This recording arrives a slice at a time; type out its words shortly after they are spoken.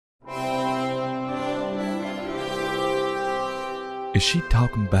Is she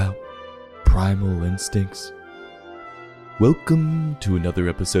talking about primal instincts? Welcome to another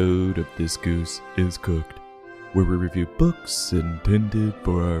episode of This Goose is Cooked, where we review books intended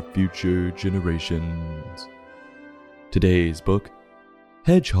for our future generations. Today's book,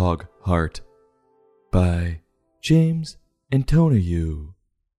 Hedgehog Heart, by James Antoniou,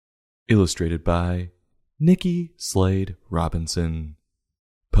 illustrated by Nikki Slade Robinson,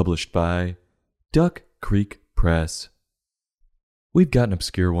 published by Duck Creek Press. We've got an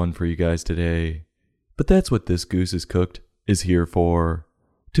obscure one for you guys today, but that's what This Goose is Cooked is here for,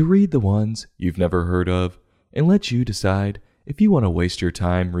 to read the ones you've never heard of and let you decide if you want to waste your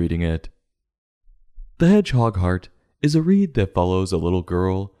time reading it. The Hedgehog Heart is a read that follows a little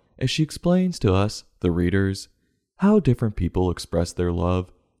girl as she explains to us, the readers, how different people express their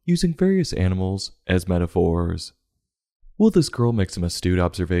love using various animals as metaphors. Will this girl make some astute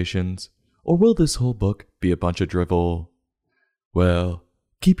observations, or will this whole book be a bunch of drivel? Well,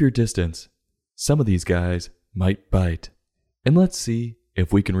 keep your distance. Some of these guys might bite. And let's see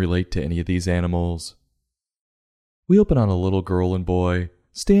if we can relate to any of these animals. We open on a little girl and boy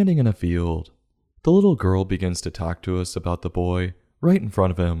standing in a field. The little girl begins to talk to us about the boy right in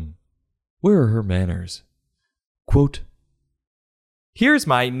front of him. Where are her manners? Quote, "Here's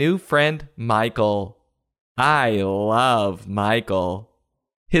my new friend, Michael. I love Michael.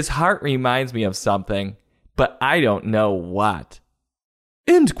 His heart reminds me of something, but I don't know what."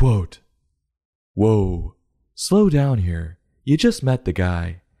 End quote. Whoa, slow down here. You just met the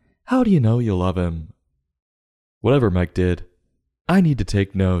guy. How do you know you love him? Whatever Mike did, I need to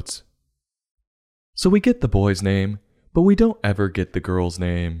take notes. So we get the boy's name, but we don't ever get the girl's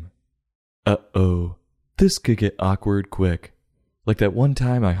name. Uh-oh, this could get awkward quick. Like that one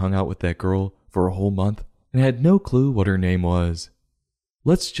time I hung out with that girl for a whole month and had no clue what her name was.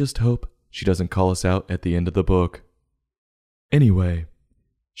 Let's just hope she doesn't call us out at the end of the book. Anyway,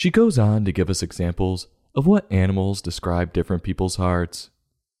 she goes on to give us examples of what animals describe different people's hearts.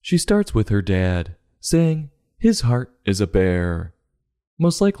 She starts with her dad, saying his heart is a bear.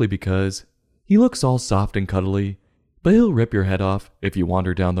 Most likely because he looks all soft and cuddly, but he'll rip your head off if you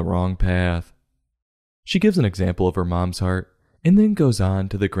wander down the wrong path. She gives an example of her mom's heart, and then goes on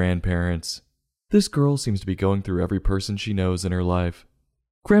to the grandparents. This girl seems to be going through every person she knows in her life.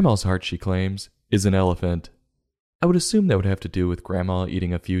 Grandma's heart, she claims, is an elephant. I would assume that would have to do with Grandma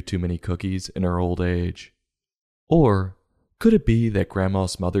eating a few too many cookies in her old age. Or could it be that Grandma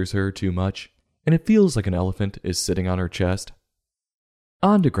smothers her too much, and it feels like an elephant is sitting on her chest?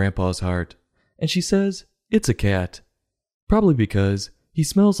 On to Grandpa's heart, and she says it's a cat, probably because he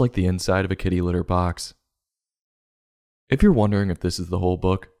smells like the inside of a kitty litter box. If you're wondering if this is the whole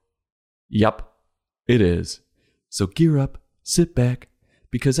book, yup, it is. So gear up, sit back,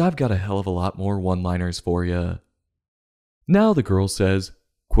 because I've got a hell of a lot more one-liners for you. Now the girl says,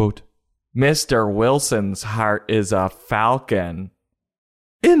 quote, "Mr. Wilson's heart is a falcon."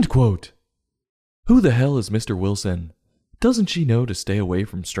 End quote. Who the hell is Mr. Wilson? Doesn't she know to stay away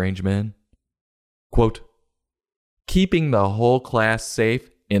from strange men? Quote, "Keeping the whole class safe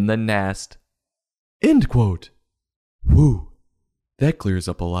in the nest." End quote. Whew, that clears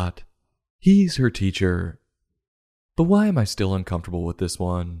up a lot. He's her teacher. But why am I still uncomfortable with this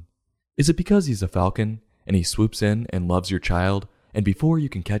one? Is it because he's a falcon and he swoops in and loves your child, and before you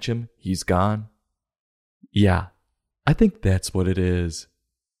can catch him, he's gone? Yeah, I think that's what it is.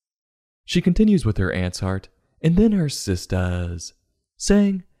 She continues with her aunt's heart, and then her sister's,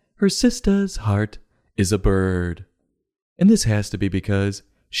 saying her sister's heart is a bird. And this has to be because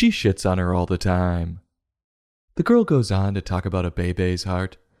she shits on her all the time. The girl goes on to talk about a Bebe's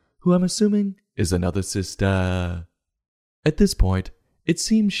heart, who I'm assuming is another sister. At this point, it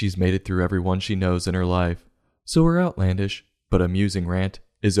seems she's made it through everyone she knows in her life, so her outlandish but amusing rant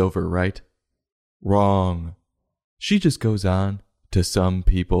is over, right? Wrong. She just goes on to some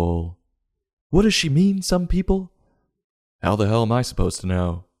people. What does she mean, some people? How the hell am I supposed to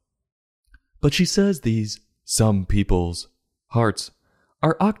know? But she says these some people's hearts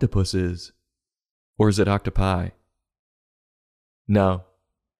are octopuses. Or is it octopi? No,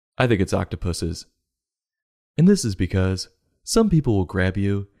 I think it's octopuses. And this is because some people will grab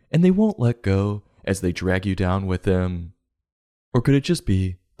you and they won't let go as they drag you down with them. Or could it just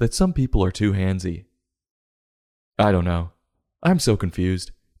be that some people are too handsy? I don't know. I'm so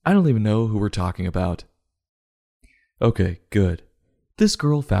confused. I don't even know who we're talking about. Okay, good. This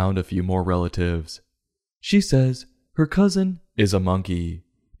girl found a few more relatives. She says her cousin is a monkey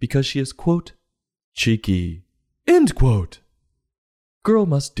because she is, quote, cheeky. End quote. Girl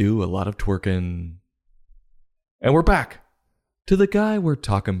must do a lot of twerking. And we're back to the guy we're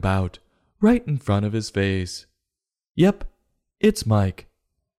talking about, right in front of his face. Yep, It's Mike.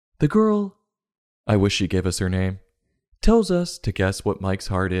 The girl, I wish she gave us her name, tells us to guess what Mike's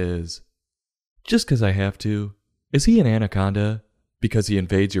heart is. Just 'cause I have to, is he an anaconda because he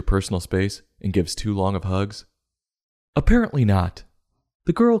invades your personal space and gives too long of hugs? Apparently not.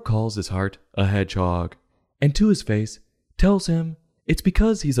 The girl calls his heart a hedgehog, and to his face tells him it's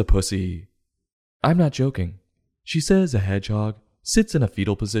because he's a pussy. I'm not joking. She says a hedgehog sits in a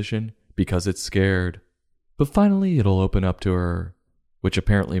fetal position because it's scared. But finally it'll open up to her, which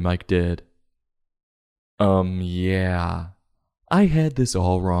apparently Mike did. Yeah. I had this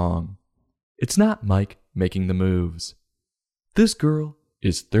all wrong. It's not Mike making the moves. This girl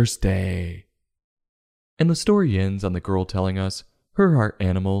is thirsty. And the story ends on the girl telling us her heart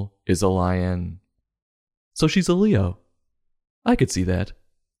animal is a lion. So she's a Leo. I could see that.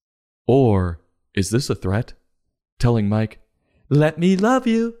 Or is this a threat? Telling Mike, let me love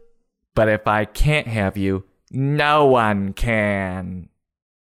you, but if I can't have you, no one can.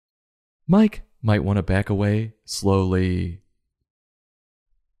 Mike might want to back away slowly.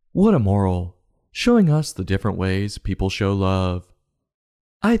 What a moral, showing us the different ways people show love.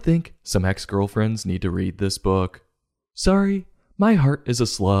 I think some ex-girlfriends need to read this book. Sorry, my heart is a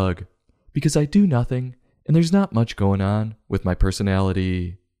slug, because I do nothing and there's not much going on with my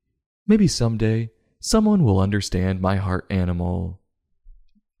personality. Maybe someday someone will understand my heart animal.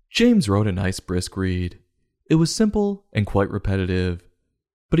 James wrote a nice brisk read. It was simple and quite repetitive,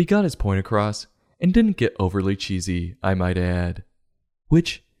 but he got his point across and didn't get overly cheesy, I might add.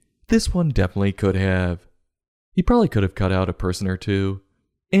 Which this one definitely could have. He probably could have cut out a person or two,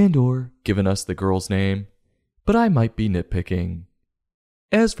 and or given us the girl's name, but I might be nitpicking.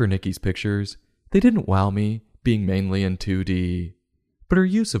 As for Nikki's pictures, they didn't wow me, being mainly in 2D, but her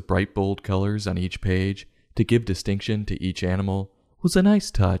use of bright bold colors on each page to give distinction to each animal was a nice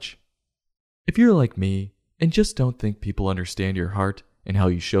touch. If you're like me and just don't think people understand your heart and how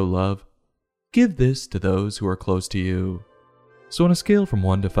you show love, give this to those who are close to you. So on a scale from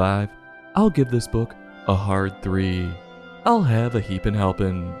 1 to 5, I'll give this book a hard 3. I'll have a heapin'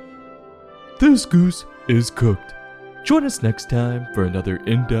 helpin'. This goose is cooked. Join us next time for another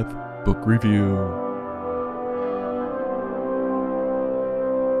in-depth book review.